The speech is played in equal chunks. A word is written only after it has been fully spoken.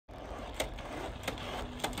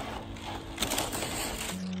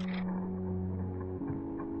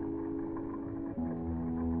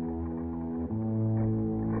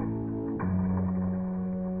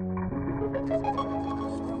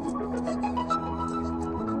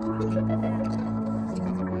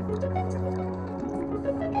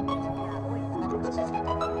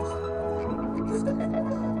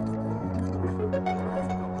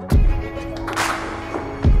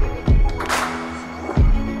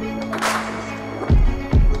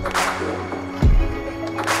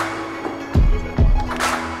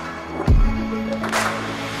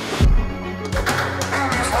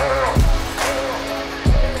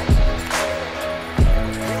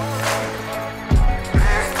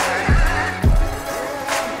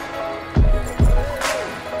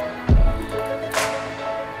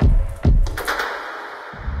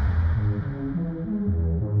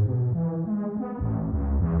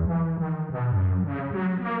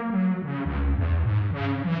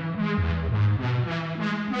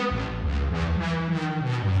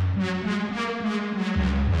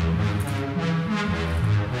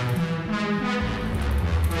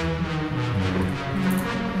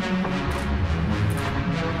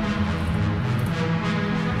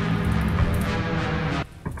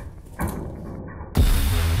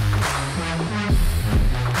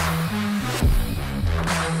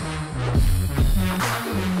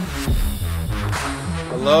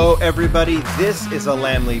Hello everybody, this is a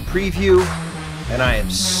Lamley preview, and I am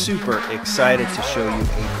super excited to show you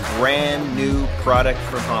a brand new product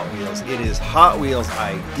from Hot Wheels. It is Hot Wheels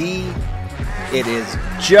ID. It is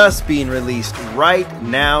just being released right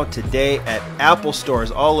now today at Apple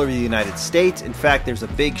stores all over the United States. In fact, there's a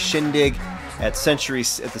big shindig at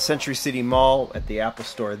the Century City Mall at the Apple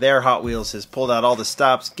store there. Hot Wheels has pulled out all the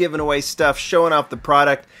stops, giving away stuff, showing off the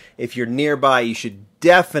product. If you're nearby, you should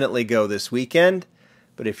definitely go this weekend.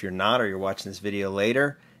 But if you're not, or you're watching this video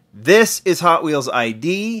later, this is Hot Wheels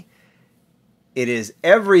ID. It is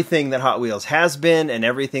everything that Hot Wheels has been and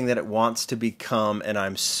everything that it wants to become, and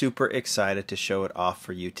I'm super excited to show it off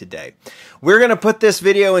for you today. We're going to put this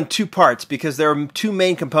video in two parts because there are two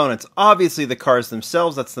main components. Obviously, the cars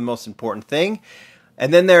themselves, that's the most important thing.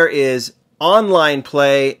 And then there is online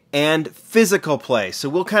play and physical play. So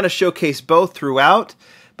we'll kind of showcase both throughout.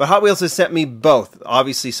 But Hot Wheels has sent me both.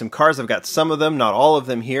 Obviously some cars, I've got some of them, not all of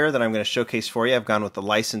them here, that I'm going to showcase for you. I've gone with the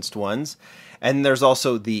licensed ones. And there's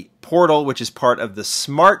also the portal, which is part of the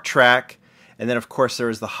Smart Track. And then of course there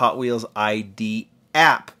is the Hot Wheels ID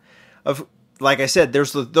app. Like I said,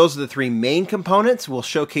 those are the three main components. We'll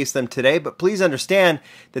showcase them today, but please understand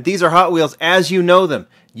that these are Hot Wheels as you know them.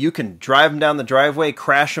 You can drive them down the driveway,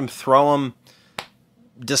 crash them, throw them,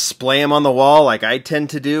 display them on the wall like I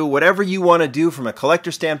tend to do. Whatever you want to do from a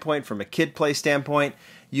collector standpoint, from a kid play standpoint,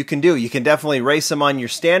 you can do. You can definitely race them on your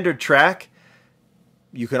standard track.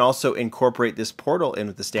 You can also incorporate this portal in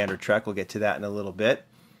with the standard track. We'll get to that in a little bit.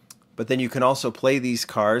 But then you can also play these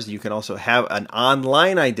cars. You can also have an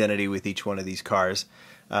online identity with each one of these cars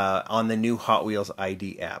on the new Hot Wheels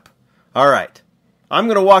ID app. All right. I'm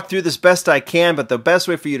going to walk through this best I can, but the best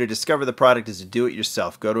way for you to discover the product is to do it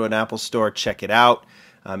yourself. Go to an Apple store, check it out.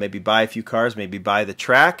 Maybe buy a few cars, maybe buy the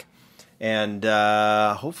track, and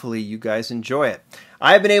hopefully you guys enjoy it.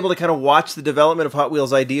 I've been able to kind of watch the development of Hot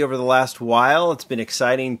Wheels ID over the last while. It's been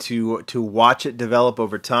exciting to watch it develop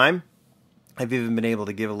over time. I've even been able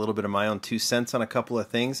to give a little bit of my own 2 cents on a couple of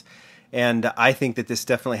things, and I think that this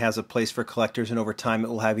definitely has a place for collectors, and over time it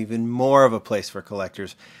will have even more of a place for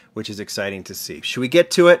collectors, which is exciting to see. Should we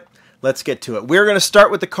get to it? Let's get to it. We're going to start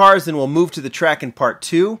with the cars, then we'll move to the track in part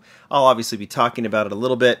 2. I'll obviously be talking about it a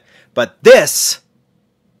little bit, but this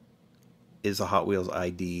is a Hot Wheels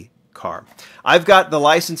ID car. I've got the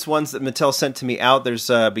licensed ones that Mattel sent to me out. There's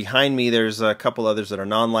behind me, there's a couple others that are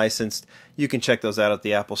non-licensed. You can check those out at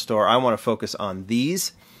the Apple store. I want to focus on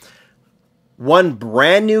these. One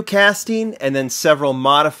brand new casting, and then several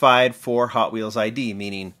modified for Hot Wheels ID,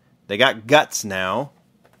 meaning they got guts now.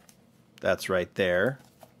 That's right there.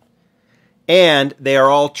 And they are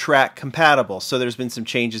all track compatible. So there's been some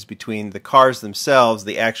changes between the cars themselves,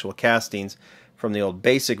 the actual castings, from the old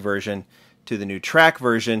basic version to the new track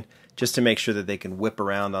version, just to make sure that they can whip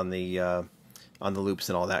around on the loops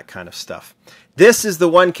and all that kind of stuff. This is the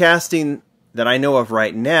one casting that I know of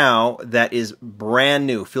right now that is brand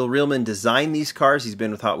new. Phil Reelman designed these cars. He's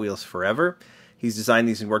been with Hot Wheels forever. He's designed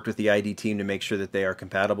these and worked with the ID team to make sure that they are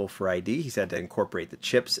compatible for ID. He's had to incorporate the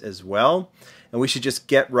chips as well. And we should just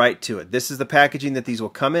get right to it. This is the packaging that these will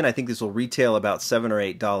come in. I think this will retail about $7 or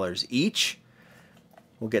 $8 each.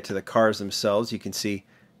 We'll get to the cars themselves. You can see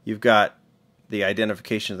you've got the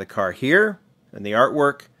identification of the car here and the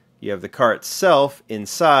artwork. You have the car itself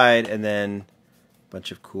inside, and then a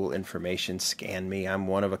bunch of cool information. Scan me. I'm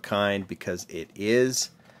one of a kind, because it is.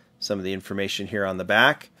 Some of the information here on the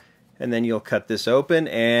back. And then you'll cut this open,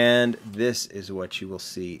 and this is what you will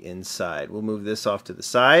see inside. We'll move this off to the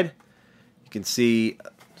side. You can see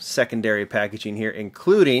secondary packaging here,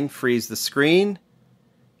 including freeze the screen,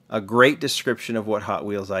 a great description of what Hot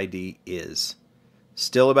Wheels ID is.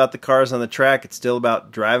 Still about the cars on the track. It's still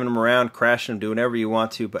about driving them around, crashing them, doing whatever you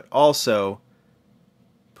want to, but also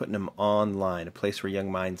putting them online, a place where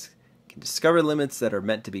young minds can discover limits that are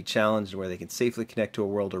meant to be challenged and where they can safely connect to a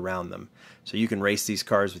world around them. So you can race these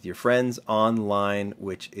cars with your friends online,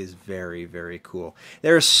 which is very, very cool.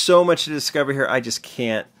 There's so much to discover here. I just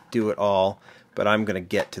can't do it all, but I'm going to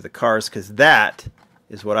get to the cars because that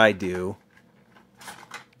is what I do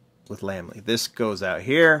with Lamley. This goes out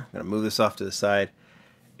here. I'm going to move this off to the side.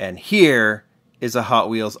 And here is a Hot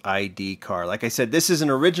Wheels ID car. Like I said, this is an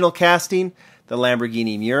original casting, the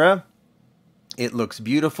Lamborghini Miura. It looks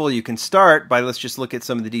beautiful. You can start by, let's just look at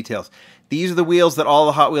some of the details. These are the wheels that all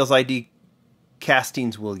the Hot Wheels ID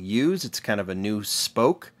castings will use. It's kind of a new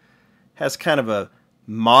spoke. Has kind of a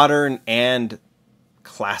modern and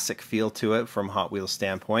classic feel to it from Hot Wheels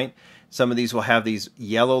standpoint. Some of these will have these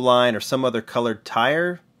yellow line or some other colored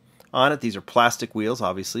tire on it. These are plastic wheels,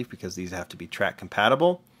 obviously, because these have to be track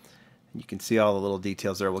compatible. You can see all the little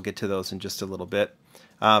details there. We'll get to those in just a little bit.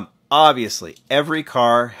 Obviously, every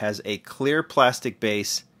car has a clear plastic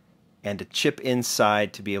base and a chip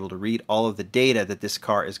inside to be able to read all of the data that this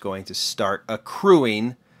car is going to start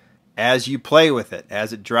accruing as you play with it,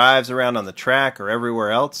 as it drives around on the track or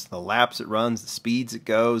everywhere else, the laps it runs, the speeds it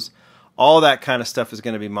goes, all that kind of stuff is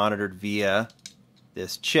going to be monitored via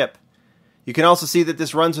this chip. You can also see that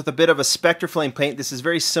this runs with a bit of a Spectraflame paint. This is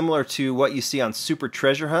very similar to what you see on Super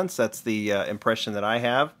Treasure Hunts. That's the impression that I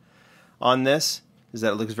have on this, is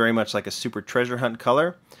that it looks very much like a Super Treasure Hunt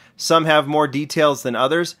color. Some have more details than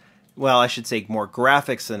others. Well, I should say more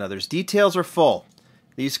graphics than others. Details are full.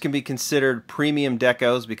 These can be considered premium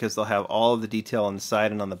decos because they'll have all of the detail on the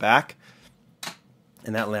side and on the back.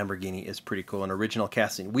 And that Lamborghini is pretty cool, an original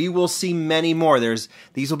casting. We will see many more.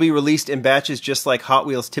 These will be released in batches just like Hot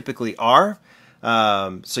Wheels typically are.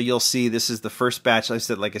 So you'll see this is the first batch.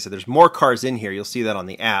 Like I said, there's more cars in here. You'll see that on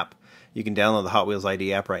the app. You can download the Hot Wheels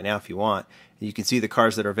ID app right now if you want. You can see the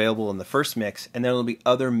cars that are available in the first mix, and there will be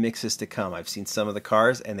other mixes to come. I've seen some of the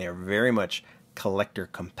cars, and they are very much collector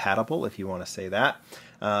compatible, if you want to say that.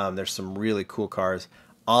 There's some really cool cars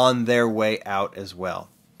on their way out as well.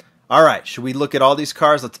 All right, should we look at all these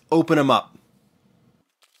cars? Let's open them up.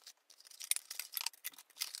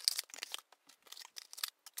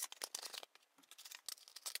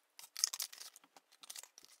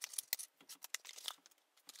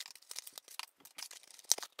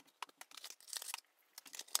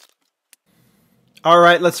 All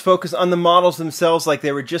right, let's focus on the models themselves like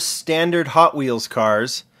they were just standard Hot Wheels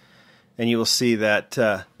cars. And you will see that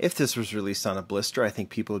if this was released on a blister, I think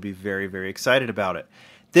people would be very, very excited about it.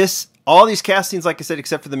 All these castings, like I said,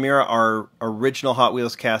 except for the Miura, are original Hot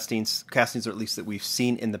Wheels castings or at least that we've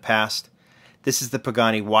seen in the past. This is the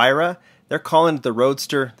Pagani Huayra. They're calling it the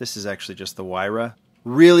Roadster. This is actually just the Huayra.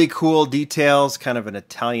 Really cool details, kind of an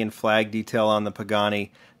Italian flag detail on the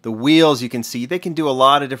Pagani. The wheels, you can see, they can do a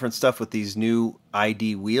lot of different stuff with these new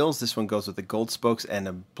ID wheels. This one goes with the gold spokes and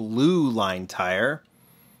a blue line tire.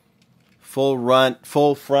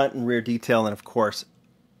 Full front and rear detail, and of course,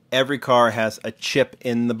 every car has a chip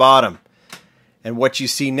in the bottom. And what you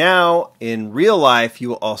see now in real life, you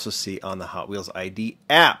will also see on the Hot Wheels ID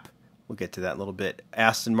app. We'll get to that in a little bit.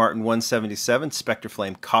 Aston Martin 177,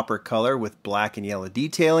 Spectraflame copper color with black and yellow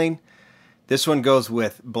detailing. This one goes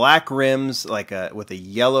with black rims, with a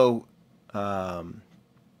yellow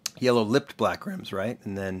lipped black rims, right?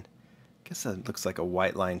 And then I guess that looks like a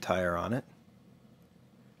white line tire on it.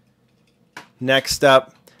 Next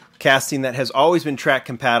up, casting that has always been track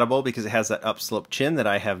compatible because it has that upslope chin that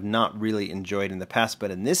I have not really enjoyed in the past.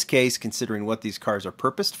 But in this case, considering what these cars are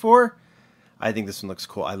purposed for, I think this one looks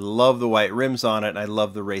cool. I love the white rims on it, and I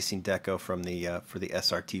love the racing deco from for the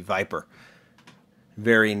SRT Viper.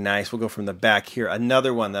 Very nice. We'll go from the back here.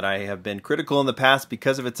 Another one that I have been critical in the past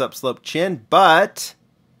because of its upslope chin, but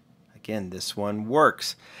again, this one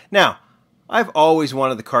works. Now, I've always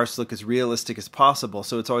wanted the cars to look as realistic as possible,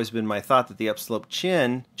 so it's always been my thought that the upslope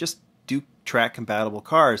chin just do track compatible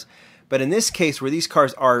cars. But in this case, where these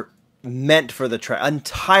cars are meant for the track,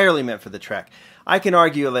 entirely meant for the track, I can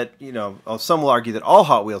argue that, some will argue that all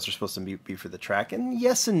Hot Wheels are supposed to be for the track, and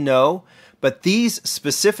yes and no. But these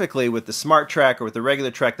specifically with the Smart Track or with the regular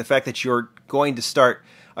track, the fact that you're going to start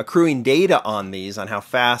accruing data on these, on how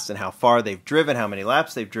fast and how far they've driven, how many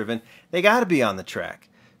laps they've driven, they got to be on the track.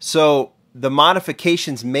 So the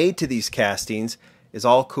modifications made to these castings is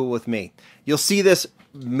all cool with me. You'll see this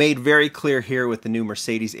made very clear here with the new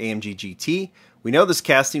Mercedes AMG GT. We know this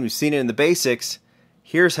casting, we've seen it in the basics.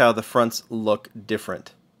 Here's how the fronts look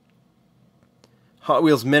different. Hot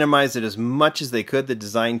Wheels minimized it as much as they could, the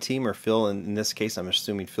design team, or Phil in this case. I'm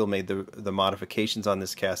assuming Phil made the modifications on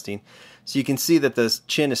this casting. So you can see that the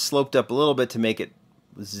chin is sloped up a little bit to make it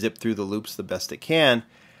zip through the loops the best it can,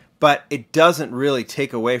 but it doesn't really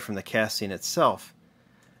take away from the casting itself.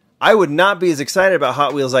 I would not be as excited about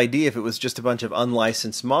Hot Wheels ID if it was just a bunch of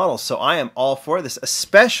unlicensed models, so I am all for this,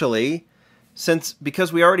 especially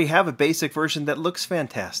because we already have a basic version that looks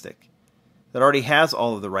fantastic, that already has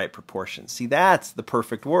all of the right proportions. See, that's the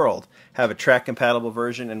perfect world. Have a track-compatible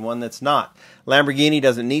version and one that's not. Lamborghini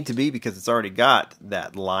doesn't need to be because it's already got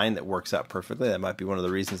that line that works out perfectly. That might be one of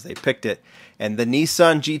the reasons they picked it. And the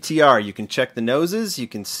Nissan GTR, you can check the noses. You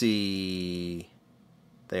can see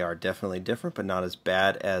they are definitely different, but not as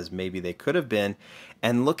bad as maybe they could have been.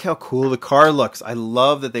 And look how cool the car looks. I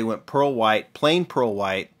love that they went pearl white, plain pearl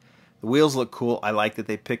white. The wheels look cool. I like that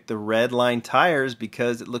they picked the red line tires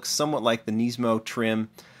because it looks somewhat like the Nismo trim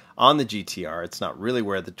on the GTR. It's not really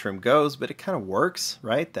where the trim goes, but it kind of works,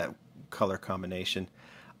 right? That color combination.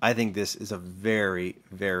 I think this is a very,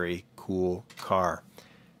 very cool car.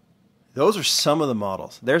 Those are some of the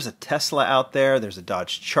models. There's a Tesla out there. There's a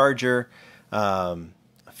Dodge Charger. A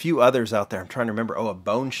few others out there. I'm trying to remember. Oh, a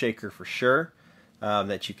Bone Shaker for sure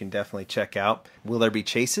that you can definitely check out. Will there be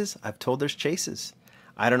chases? I've told there's chases.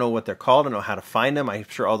 I don't know what they're called. I don't know how to find them. I'm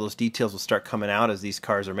sure all those details will start coming out as these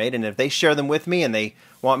cars are made. And if they share them with me and they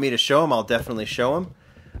want me to show them, I'll definitely show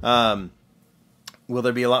them. Will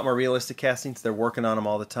there be a lot more realistic castings? They're working on them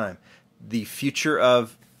all the time. The future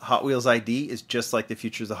of Hot Wheels ID is just like the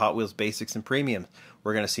futures of Hot Wheels Basics and Premium.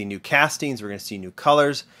 We're going to see new castings. We're going to see new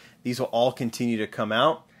colors. These will all continue to come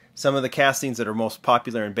out. Some of the castings that are most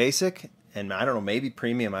popular in Basic, and I don't know, maybe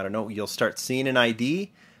Premium, I don't know, you'll start seeing in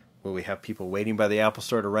ID. Will we have people waiting by the Apple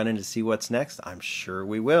Store to run in to see what's next? I'm sure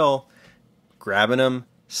we will. Grabbing them,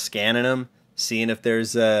 scanning them, seeing if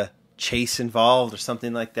there's a chase involved or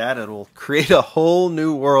something like that. It will create a whole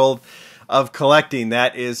new world of collecting,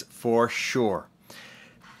 that is for sure.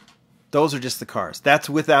 Those are just the cars. That's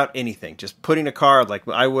without anything. Just putting a car like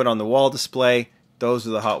I would on the wall display. Those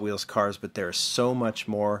are the Hot Wheels cars, but there's so much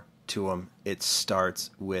more to them. It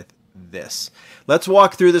starts with this. Let's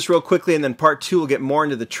walk through this real quickly, and then part 2 will get more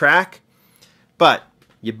into the track. But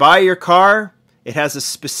you buy your car, it has a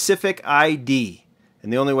specific ID,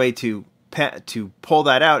 and the only way to pull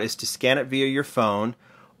that out is to scan it via your phone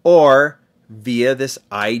or via this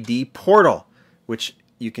ID portal, which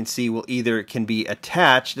you can see it can be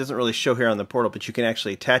attached. It doesn't really show here on the portal, but you can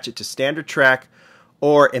actually attach it to standard track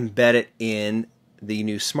or embed it in the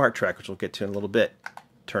new smart track, which we'll get to in a little bit.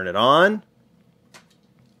 Turn it on.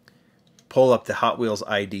 Pull up the Hot Wheels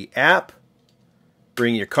ID app,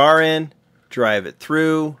 bring your car in, drive it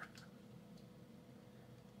through,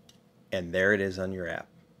 and there it is on your app.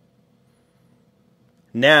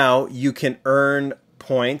 Now you can earn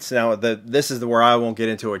points. Now this is where I won't get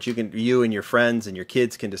into it. You and your friends and your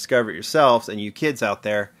kids can discover it yourselves, and you kids out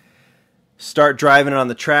there, start driving it on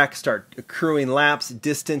the track, start accruing laps,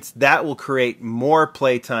 distance. That will create more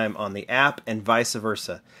playtime on the app and vice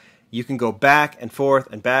versa. You can go back and forth,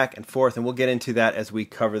 and we'll get into that as we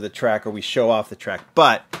cover the track or we show off the track.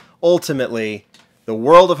 But ultimately, the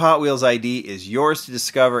world of Hot Wheels ID is yours to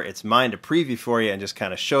discover. It's mine to preview for you and just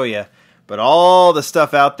kind of show you. But all the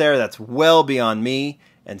stuff out there, that's well beyond me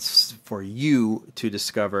and for you to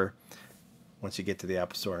discover once you get to the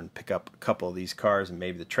Apple Store and pick up a couple of these cars and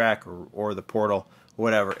maybe the track or the portal,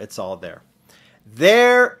 whatever, it's all there.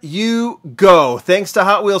 There you go. Thanks to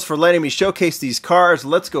Hot Wheels for letting me showcase these cars.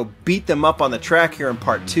 Let's go beat them up on the track here in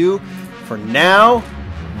part 2. For now,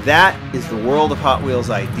 that is the world of Hot Wheels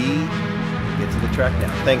ID. Get to the track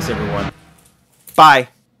now. Thanks, everyone. Bye.